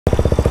You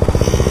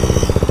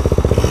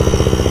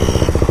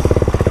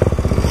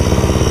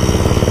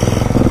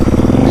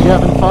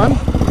having fun?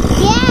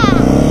 Yeah.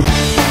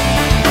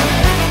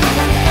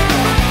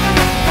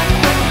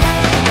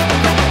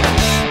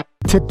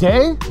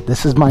 Today,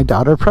 this is my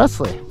daughter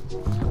Presley.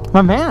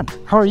 My man,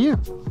 how are you?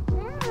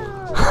 No.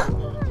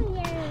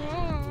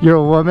 You're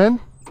a woman?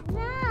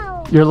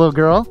 No. You're a little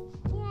girl?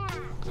 Yeah.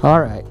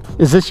 All right.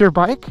 Is this your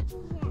bike? Yeah.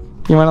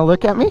 You want to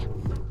look at me?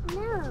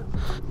 No.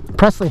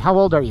 Presley, how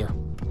old are you?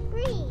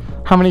 3.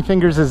 How many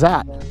fingers is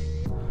that?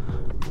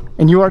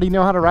 And you already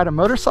know how to ride a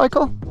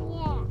motorcycle?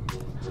 Yeah.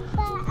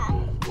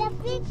 But the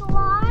big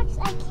rocks,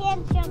 I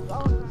can't jump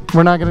over.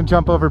 We're not going to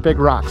jump over big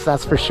rocks,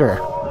 that's for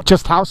sure.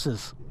 Just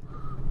houses.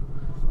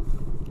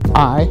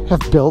 I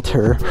have built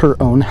her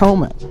own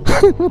helmet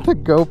with a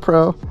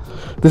GoPro.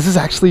 This is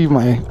actually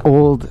my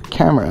old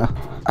camera.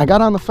 I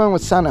got on the phone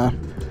with Senna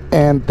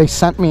and they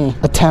sent me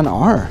a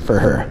 10R for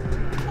her.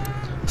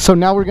 So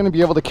now we're going to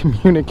be able to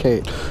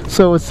communicate.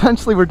 So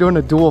essentially we're doing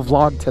a dual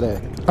vlog today.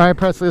 All right,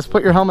 Presley, let's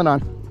put your helmet on.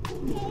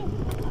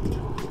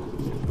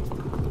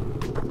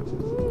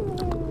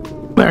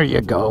 There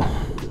you go.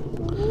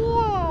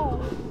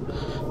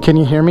 Yeah. Can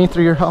you hear me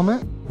through your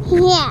helmet?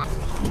 Yeah.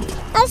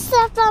 I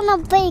stepped on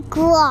a big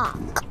rock.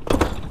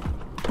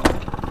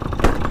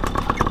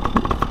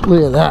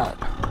 Look at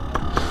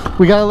that.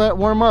 We gotta let it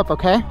warm up,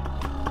 okay?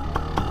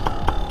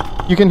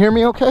 You can hear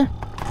me okay?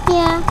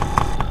 Yeah.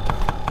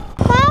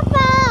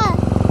 Papa!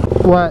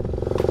 What?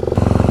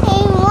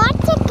 I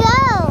want to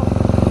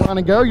go.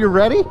 Wanna go? You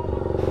ready?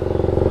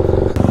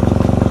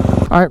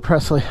 Alright,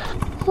 Presley.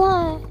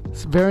 What?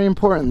 It's very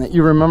important that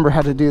you remember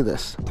how to do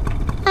this.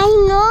 I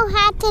know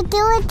how to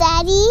do it,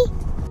 Daddy.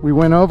 We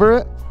went over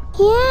it.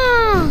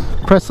 Yeah.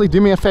 Presley,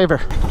 do me a favor.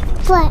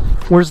 What?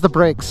 Where's the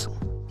brakes?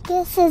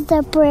 This is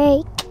the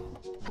brake.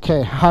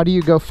 Okay, how do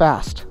you go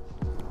fast?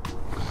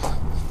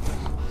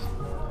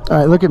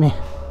 Alright, look at me.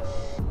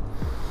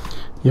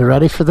 You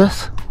ready for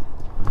this?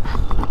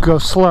 Go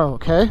slow,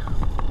 okay?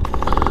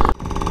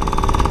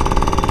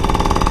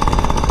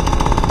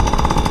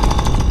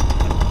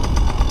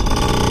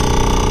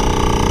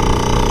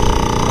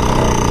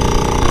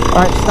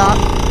 Alright, stop.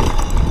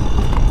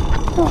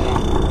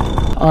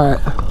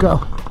 Alright,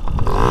 go.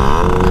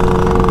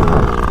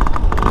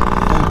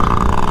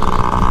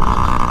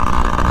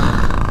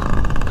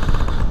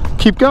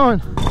 Keep going.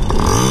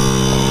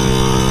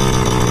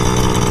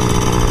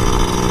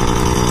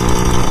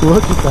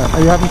 Look at that.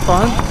 Are you having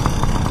fun?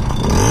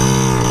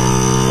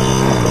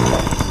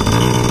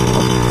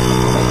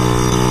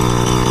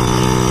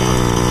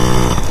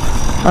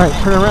 Alright,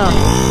 turn around.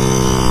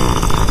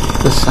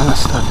 This Senna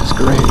stuff is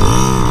great.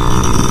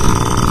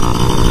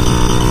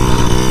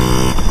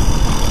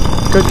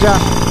 Good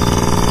job.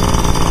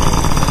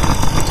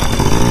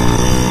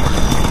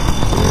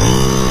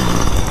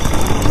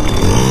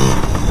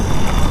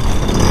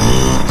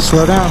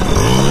 Slow down.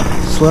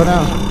 Slow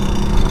down.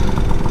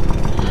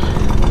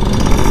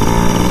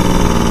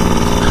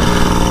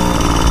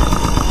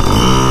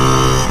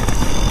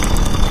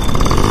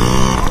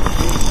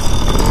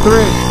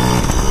 Three.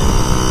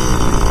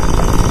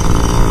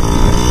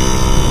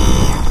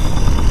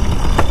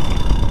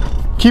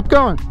 Keep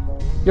going.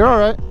 You're all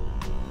right.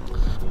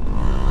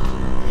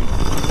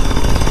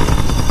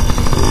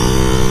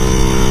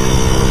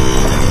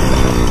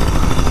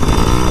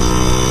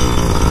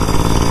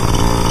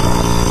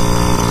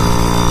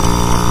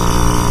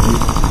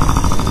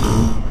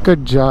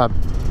 Good job.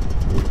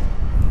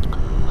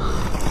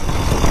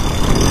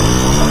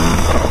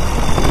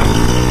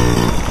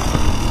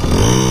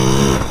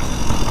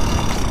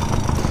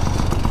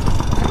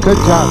 Good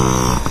job.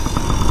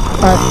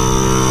 All right.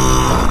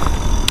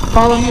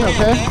 Follow me,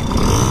 okay?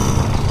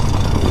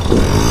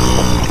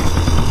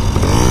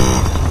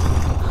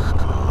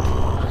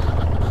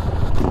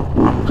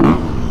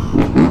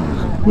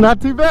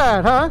 Not too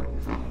bad, huh?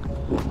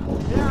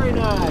 Very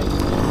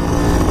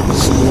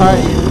nice. All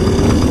right.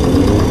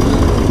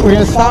 We're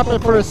gonna stop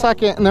it for a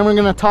second and then we're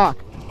gonna talk.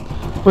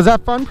 Was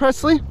that fun,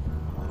 Presley?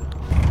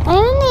 I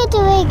want to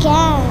do it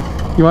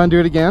again. You wanna do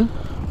it again?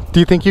 Do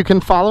you think you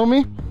can follow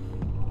me?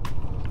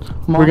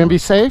 Mom. We're gonna be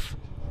safe?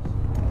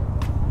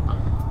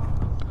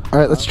 All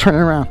right, let's turn it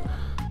around.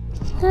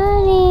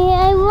 Honey,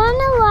 I want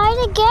to ride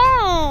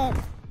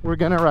again. We're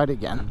gonna ride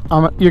again.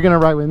 You're gonna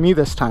ride with me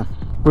this time.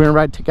 We're gonna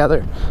ride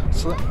together.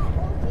 So,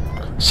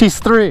 she's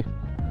 3.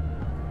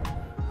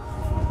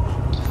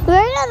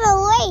 We're gonna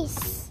race.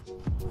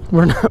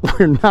 We're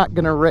not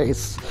gonna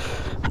race.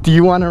 Do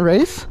you wanna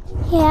race?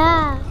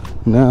 Yeah.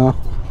 No.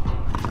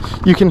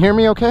 You can hear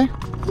me okay?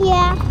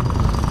 Yeah.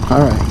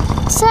 All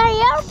right. Sorry,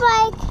 your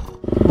bike.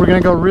 We're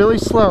gonna go really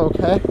slow,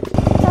 okay?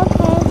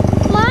 Okay.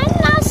 Mine's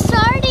not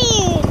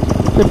starting.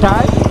 It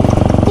died?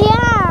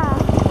 Yeah.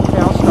 Okay,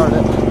 I'll start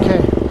it.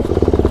 Okay.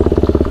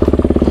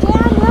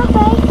 Yeah, your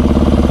bike.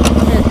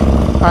 Okay.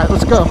 All right,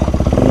 let's go.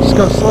 Just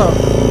go slow.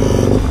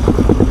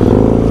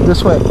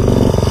 This way.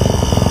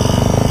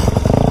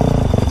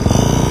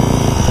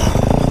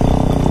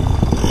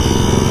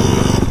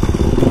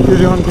 You're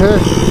doing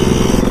good.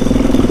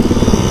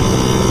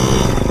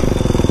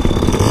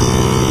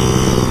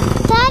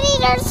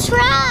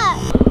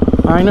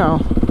 truck. I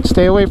know.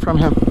 Stay away from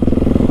him.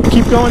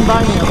 Keep going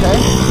by me, okay?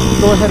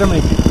 Go ahead of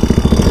me.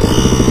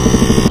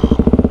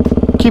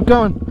 Keep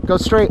going. Go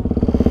straight.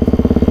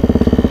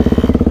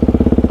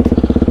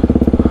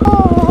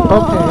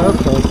 Okay.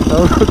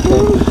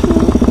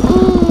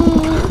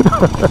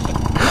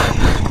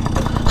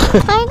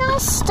 I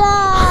got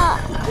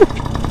stuck.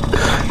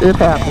 It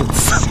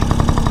happens.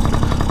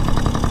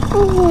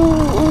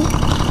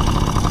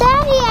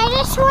 Daddy, I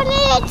just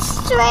wanted it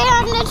straight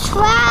on the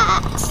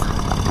tracks.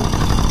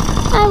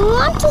 I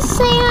want to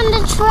stay on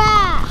the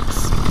tracks.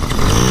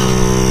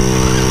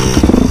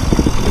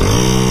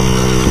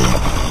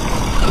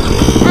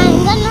 I'm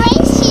gonna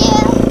race you.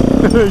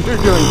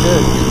 You're doing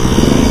good.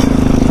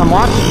 I'm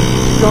watching.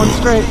 Keep going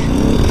straight.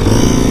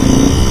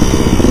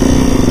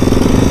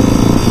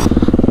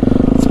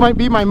 This might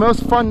be my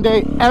most fun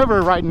day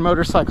ever riding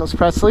motorcycles,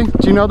 Presley.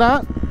 Do you know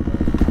that?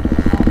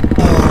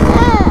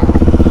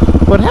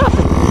 What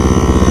happened?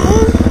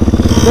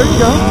 There you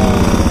go.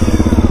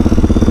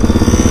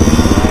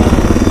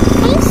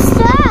 I'm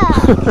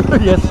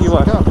stuck. Yes, you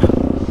are.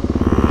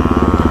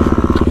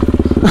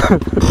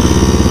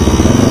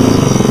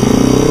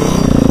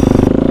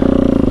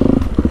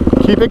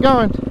 Keep it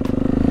going.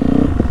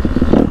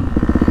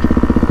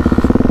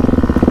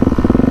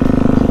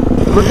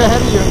 Look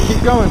ahead of you and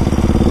keep going.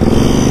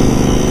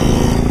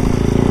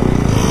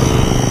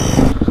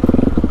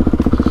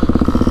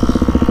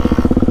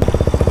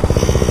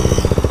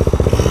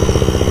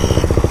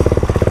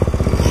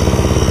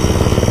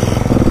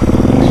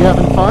 You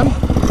having fun?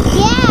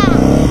 Yeah.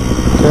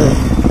 Good.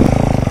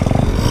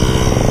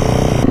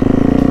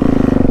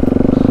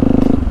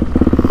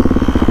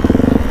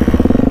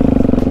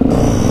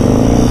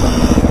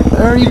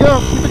 There you go.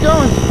 Keep it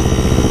going.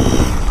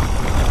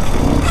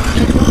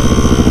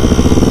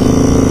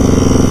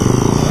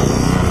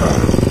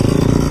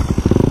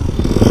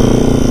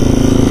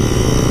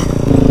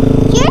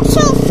 You're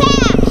so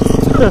fast.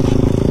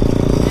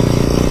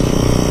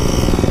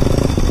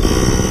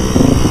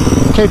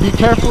 Okay, be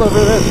careful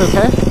over this,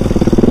 okay?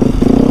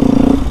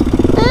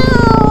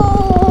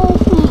 Oh.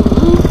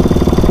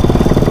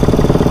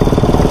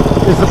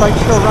 Is the bike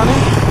still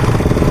running?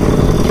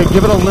 Okay,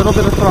 give it a little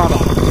bit of throttle,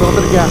 a little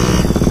bit of gas,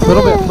 a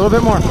little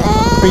bit more.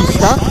 Are you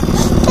stuck?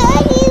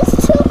 Daddy's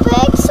too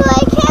big, so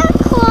I can't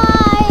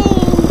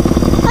climb.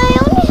 I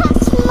only have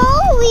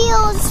small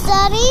wheels,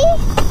 Daddy,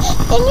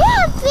 and you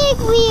have big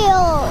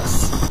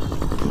wheels.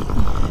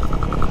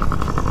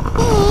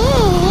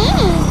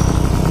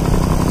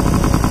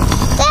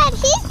 Dad,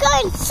 he's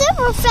going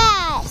super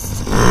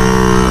fast.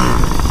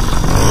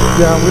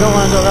 Yeah, we don't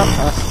want to go that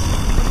fast.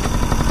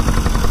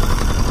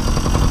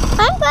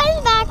 I'm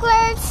going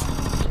backwards.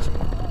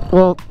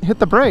 Well, hit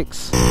the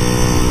brakes.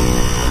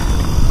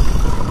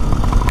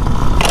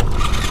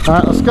 All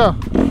right, let's go.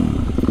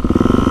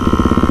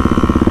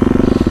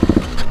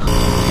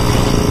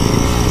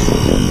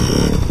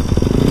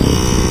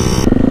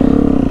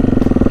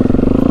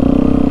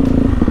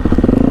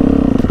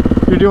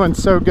 You're doing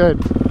so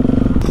good.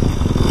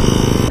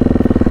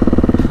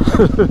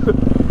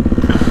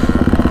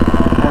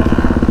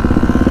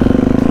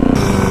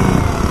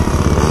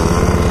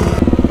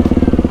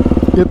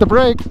 Hit the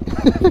brake.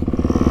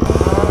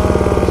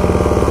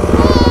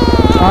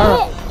 All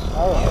right.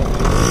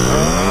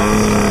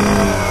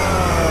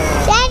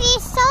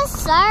 Daddy's so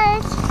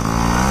smart.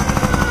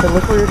 Okay,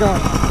 look where you're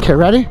going. Okay,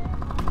 ready?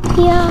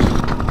 Yeah.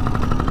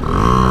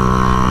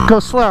 Go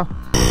slow.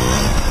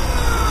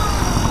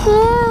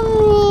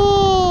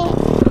 Mommy.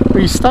 Are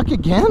you stuck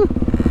again?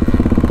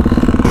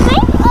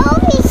 I'm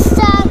always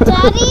stuck,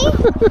 Daddy.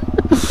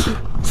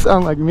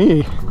 Sound like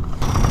me.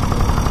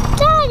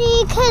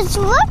 Daddy, because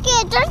look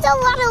there's a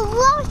lot of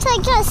rocks I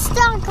get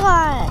stuck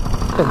on.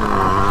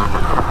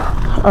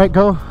 All right,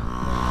 go.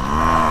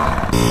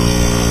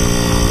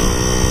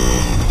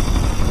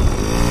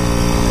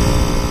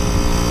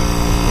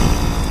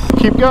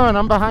 Keep going,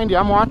 I'm behind you,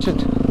 I'm watching.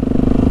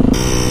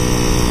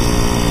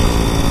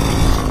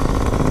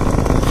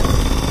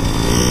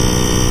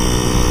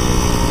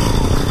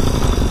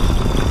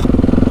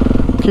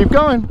 Keep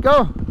going,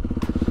 go.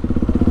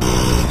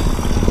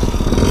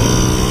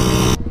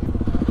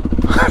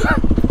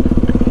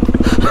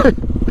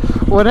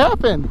 What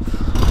happened?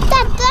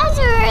 That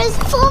desert is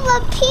full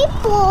of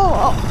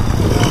people.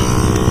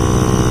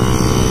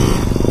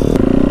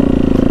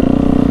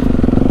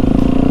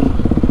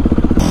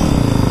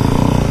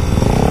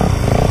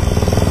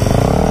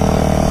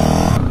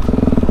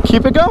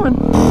 Keep it going.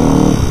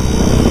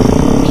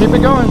 Keep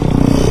it going.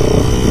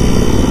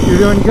 You're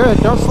doing good.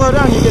 Don't slow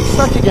down, you get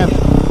stuck again.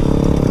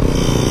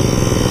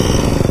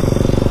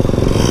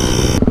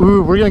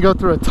 Ooh, we're gonna go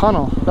through a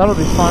tunnel. That'll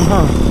be fun,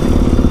 huh?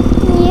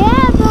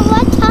 Yeah, but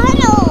what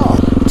tunnel?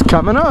 It's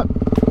coming up.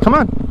 Come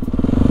on.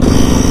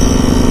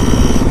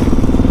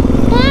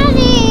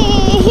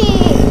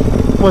 Daddy!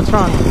 What's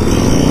wrong?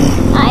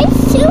 I'm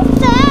too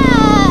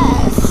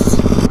fast.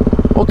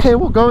 Okay,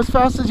 we'll go as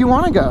fast as you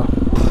want to go.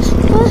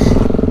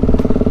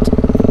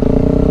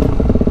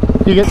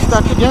 You get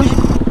stuck again?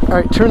 All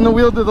right, turn the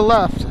wheel to the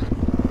left.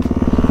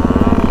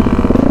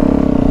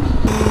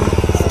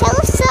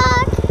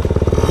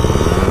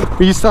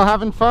 Are you still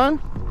having fun?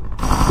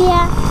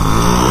 Yeah.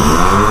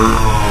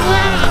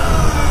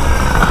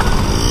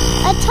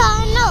 A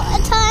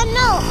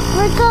tunnel.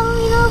 We're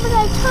going over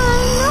the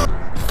tunnel.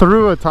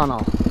 Through a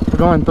tunnel. We're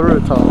going through a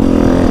tunnel.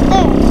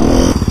 There.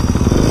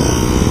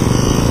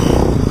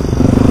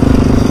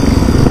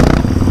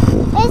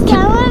 Is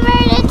that one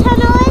where the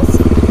tunnel is?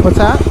 What's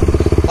that?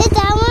 Is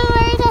that one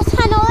where the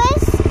tunnel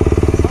is?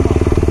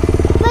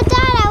 But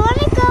Dad, I want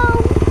to go.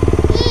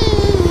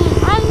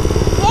 I'm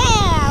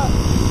down.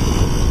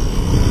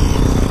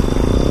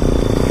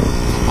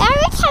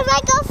 Every time I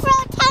go through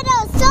a tunnel,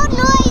 it's so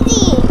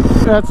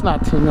noisy. That's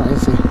not too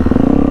noisy.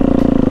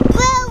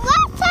 Well,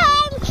 last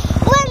time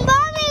when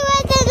Mommy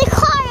was in the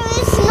car, it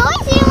was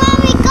noisy when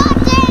we got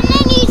there and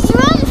then you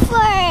run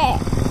for it.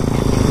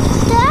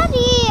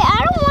 Daddy, I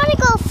don't want to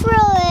go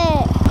through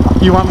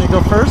it. You want me to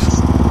go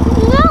first?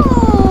 No.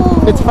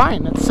 It's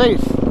fine, it's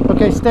safe.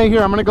 Okay, stay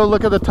here. I'm gonna go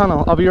look at the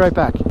tunnel. I'll be right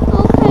back. Okay.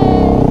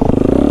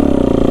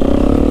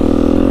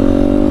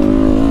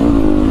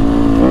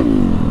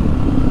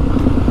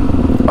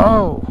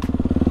 Oh.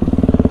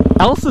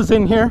 Elsa's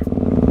in here.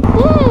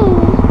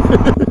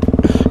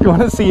 You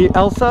want to see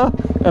Elsa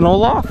and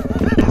Olaf?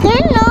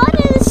 They're not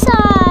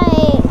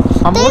inside.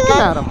 I'm looking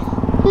at them.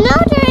 No,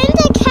 they're in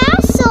the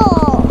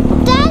castle.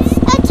 That's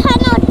a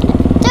tunnel.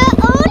 They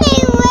only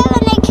live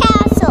in the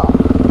castle.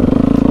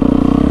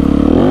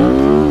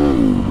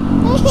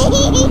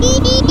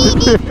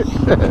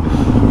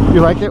 You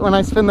like it when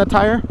I spin the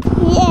tire?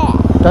 Yeah.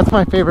 That's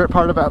my favorite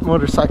part about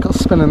motorcycles,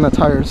 spinning the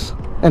tires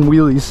and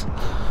wheelies.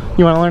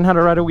 You want to learn how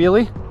to ride a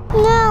wheelie?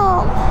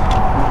 No.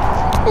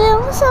 It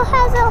also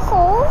has a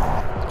hole.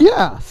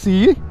 Yeah,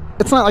 see?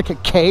 It's not like a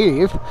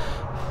cave.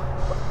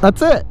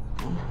 That's it.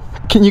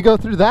 Can you go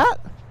through that?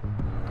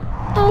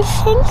 I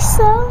think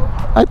so.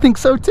 I think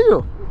so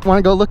too. Want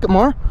to go look at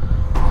more?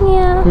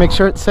 Yeah. Make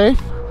sure it's safe?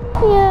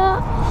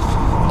 Yeah.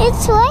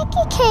 It's like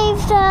a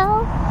cave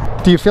though.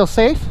 Do you feel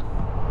safe?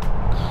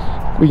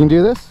 We can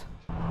do this?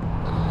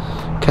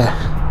 Okay.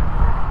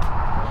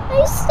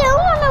 I still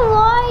want to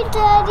ride,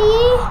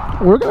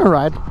 Daddy. We're gonna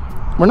ride.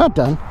 We're not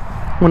done.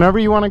 Whenever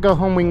you want to go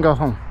home, we can go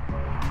home.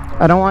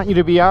 I don't want you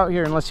to be out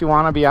here unless you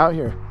want to be out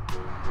here.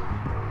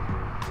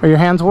 Are your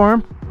hands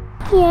warm?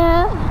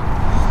 Yeah.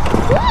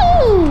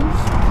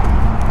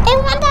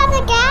 It went out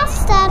of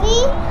gas,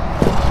 Daddy.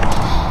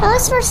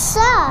 Unless we're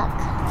stuck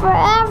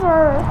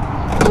forever.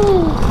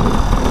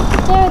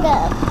 There we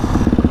go.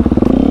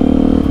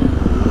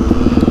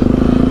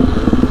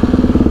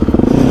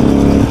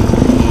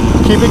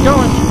 Keep it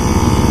going.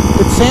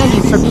 It's sandy,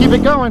 so keep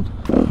it going.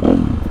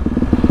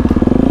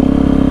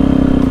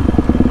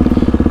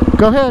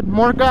 Go ahead,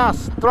 more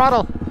gas,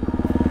 throttle.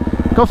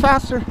 Go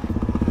faster.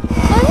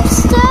 I'm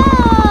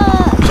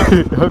stuck.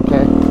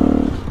 Okay.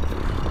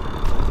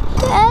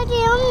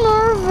 Daddy, I'm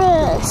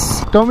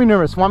nervous. Don't be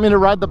nervous. Want me to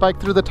ride the bike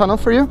through the tunnel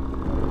for you?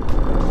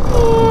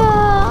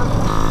 Yeah.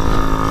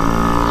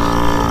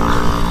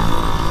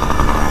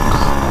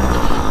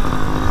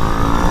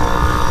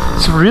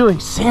 It's really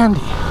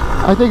sandy.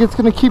 I think it's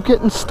gonna keep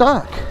getting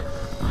stuck.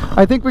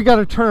 I think we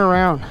gotta turn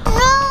around.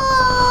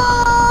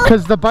 No.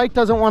 Because the bike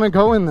doesn't want to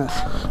go in this.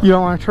 You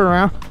don't want to turn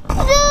around?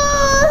 No.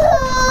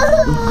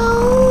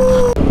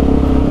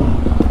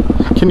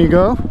 Can you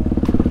go?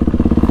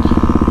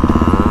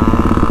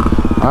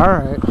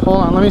 Alright, hold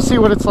on. Let me see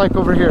what it's like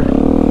over here.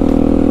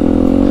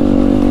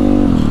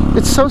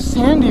 It's so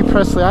sandy,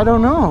 Presley. I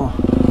don't know.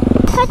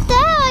 But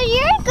Dad,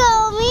 you're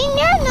going.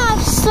 You're not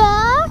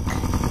stuck.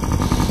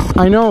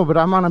 I know, but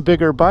I'm on a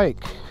bigger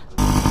bike.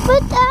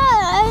 But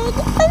Dad,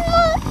 I'm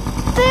not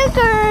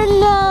bigger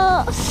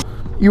enough.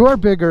 You are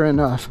bigger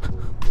enough.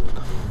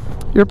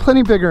 You're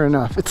plenty bigger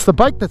enough. It's the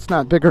bike that's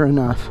not bigger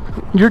enough.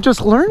 You're just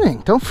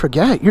learning. Don't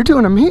forget. You're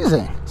doing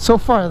amazing. So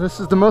far, this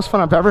is the most fun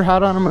I've ever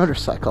had on a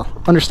motorcycle.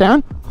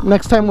 Understand?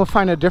 Next time we'll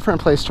find a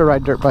different place to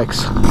ride dirt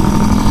bikes.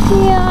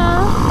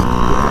 Yeah.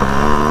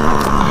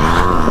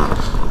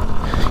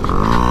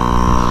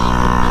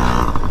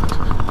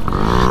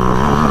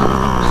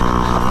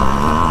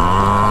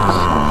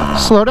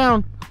 Slow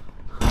down.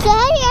 Daddy,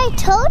 I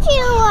told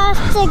you once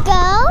to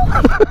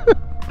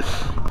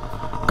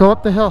go. Go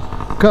up the hill.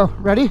 Go.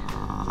 Ready?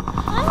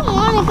 I don't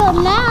want to go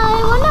now.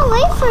 I want to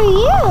wait for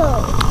you.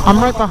 I'm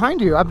right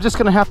behind you. I'm just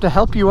going to have to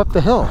help you up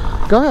the hill.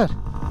 Go ahead.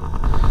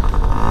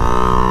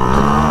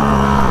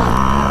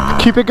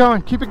 Keep it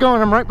going. Keep it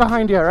going. I'm right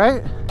behind you, all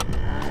right?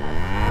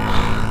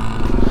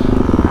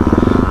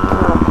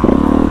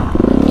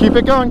 Keep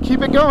it going.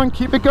 Keep it going.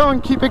 Keep it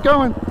going. Keep it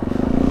going.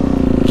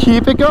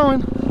 Keep it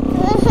going.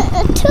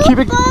 Too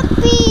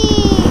bumpy.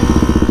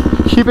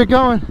 Keep it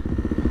going.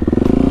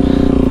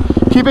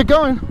 Keep it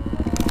going.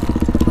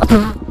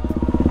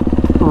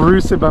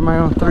 Roosted by my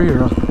own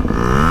 3-year-old.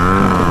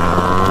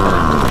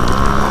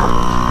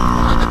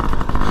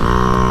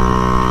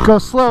 Go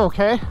slow,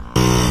 okay?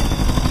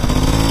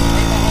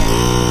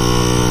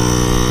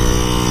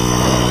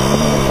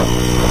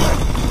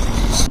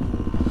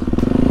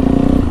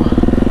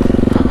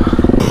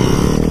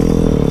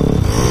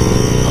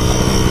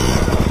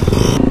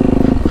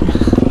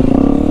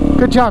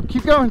 Good job.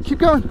 Keep going. Keep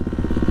going.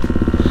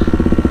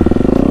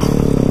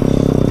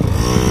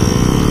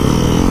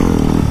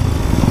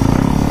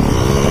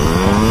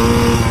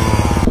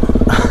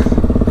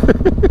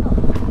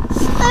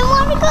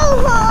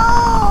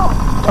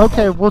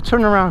 Okay, we'll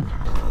turn around.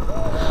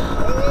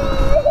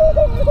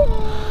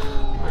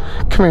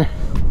 Come here.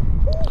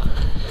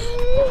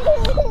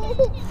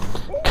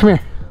 Come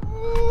here.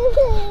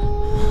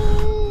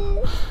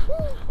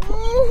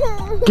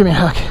 Give me a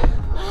hug.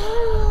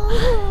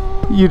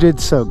 You did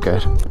so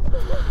good.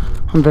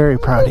 I'm very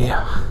proud of you.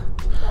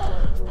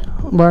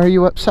 Why are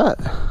you upset?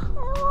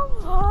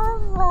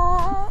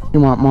 You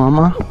want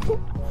mama?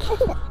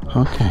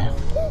 Okay.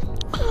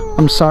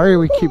 I'm sorry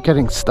we keep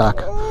getting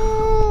stuck.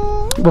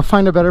 We'll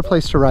find a better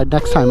place to ride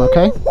next time,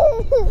 okay?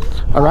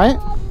 All right?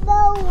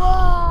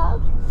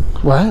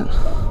 What? I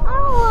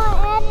don't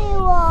want any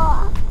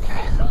walk.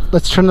 Okay.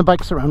 Let's turn the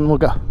bikes around and we'll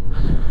go.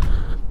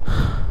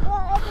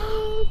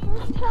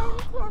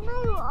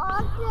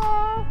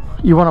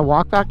 You want to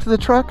walk back to the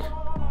truck?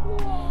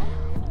 Yeah.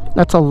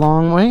 That's a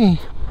long way.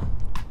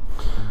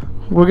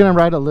 We're gonna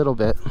ride a little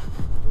bit.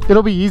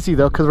 It'll be easy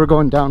though because we're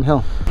going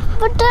downhill.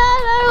 But Dad,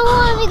 I don't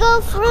want to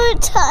go through a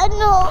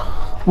tunnel.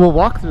 We'll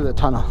walk through the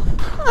tunnel.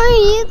 Are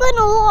you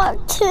gonna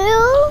walk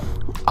too?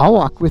 I'll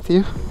walk with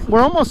you.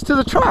 We're almost to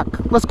the truck.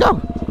 Let's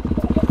go.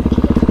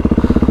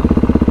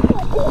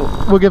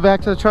 We'll get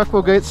back to the truck.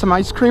 We'll get some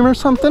ice cream or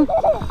something.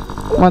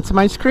 Want some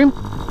ice cream?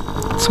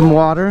 Some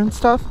water and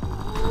stuff?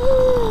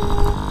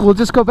 We'll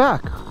just go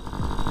back.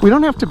 We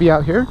don't have to be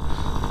out here,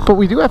 but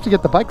we do have to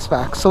get the bikes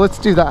back. So let's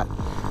do that.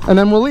 And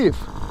then we'll leave.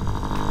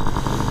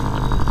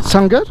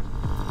 Sound good?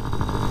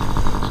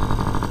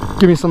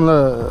 Give me some of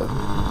the...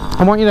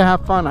 I want you to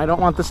have fun. I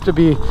don't want this to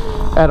be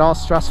at all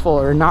stressful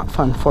or not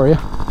fun for you.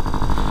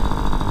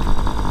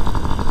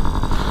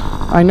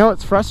 I know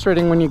it's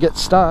frustrating when you get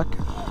stuck.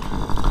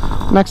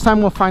 Next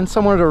time we'll find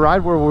somewhere to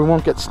ride where we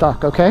won't get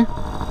stuck, okay?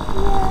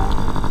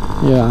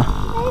 Yeah.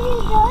 Maybe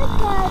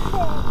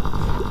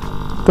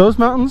those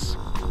mountains. Those mountains?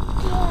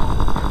 Yeah.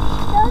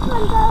 Those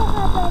ones don't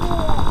have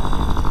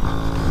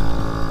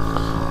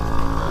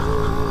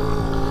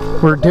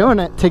any. We're doing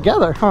it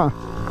together, huh?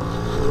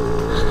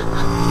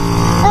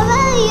 How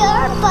about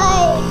your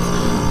bike?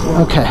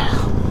 Okay.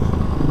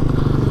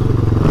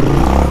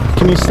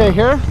 Can you stay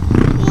here?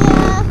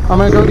 Yeah. I'm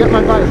gonna go get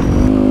my bike.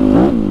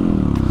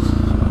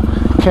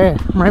 Okay,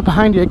 I'm right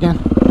behind you again.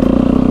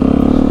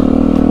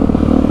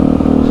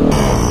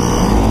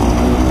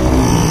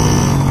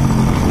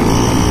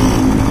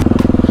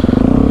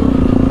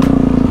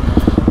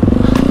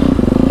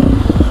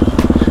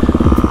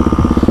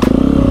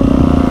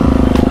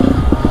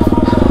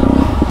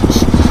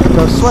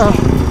 Go slow.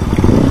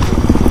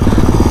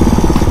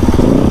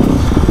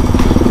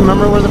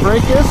 Remember where the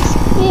brake is?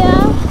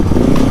 Yeah.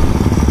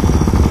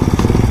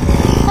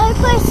 I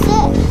pushed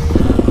it.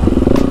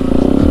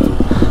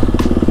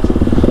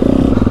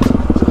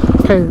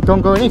 Okay,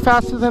 don't go any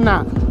faster than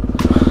that.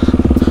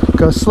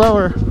 Go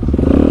slower.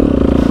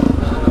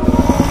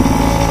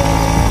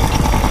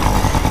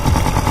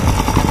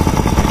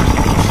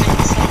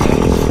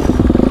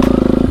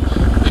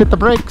 Hit the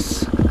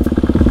brakes.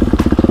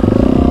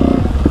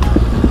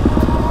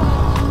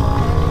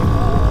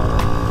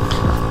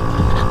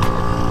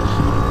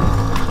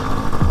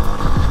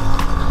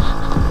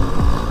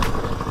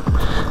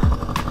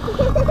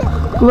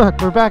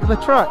 Look, we're back in the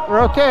truck. We're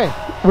okay.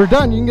 We're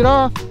done. You can get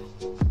off.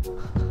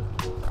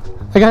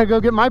 I gotta go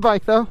get my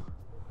bike though.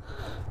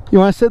 You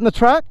want to sit in the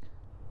truck?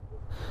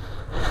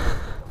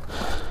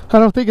 I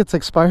don't think it's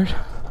expired.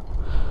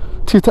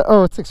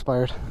 Oh, it's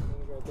expired.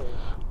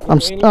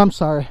 I'm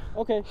sorry.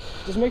 Okay,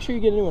 just make sure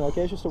you get a new one,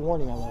 okay? It's just a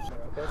warning on that.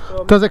 Okay?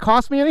 So, Does it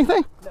cost me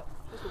anything? no,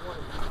 just a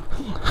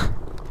warning.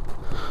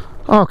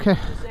 Oh, okay.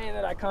 Just saying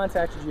that I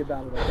contacted you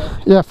about it,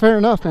 okay? Yeah, fair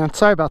enough, man.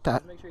 Sorry about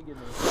that. Just make sure you get a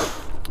new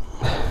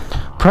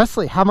one.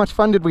 Presley, how much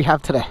fun did we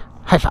have today?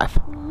 High five.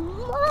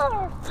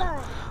 More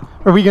fun.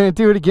 Are we gonna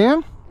do it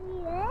again?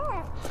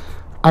 Yeah.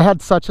 I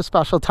had such a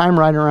special time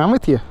riding around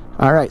with you.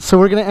 All right, so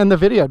we're gonna end the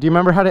video. Do you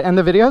remember how to end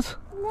the videos?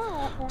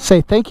 No.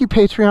 Say thank you,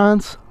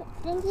 Patreons.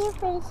 Thank you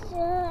for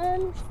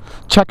sharing.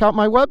 Check out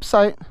my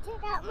website.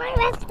 Check out my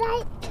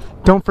website.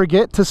 Don't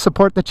forget to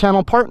support the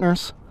channel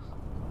partners.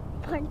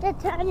 For the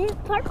tiny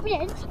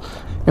apartment.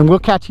 And we'll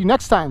catch you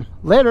next time.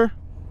 Later.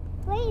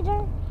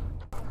 Later.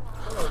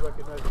 I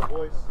recognize the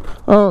voice.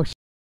 Oh,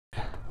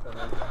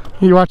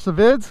 you watch the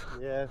vids?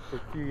 Yeah, for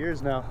a few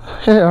years now.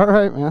 Hey, all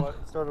right, man.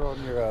 Started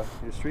on your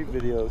street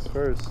videos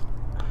first.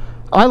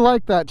 I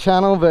like that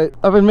channel, but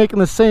I've been making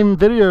the same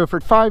video for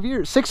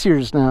 6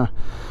 years now.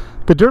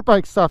 The dirt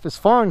bike stuff is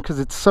fun because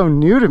it's so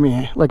new to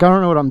me. Like, I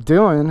don't know what I'm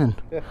doing. And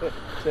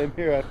Same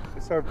here. I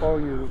started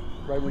following you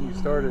right when you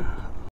started.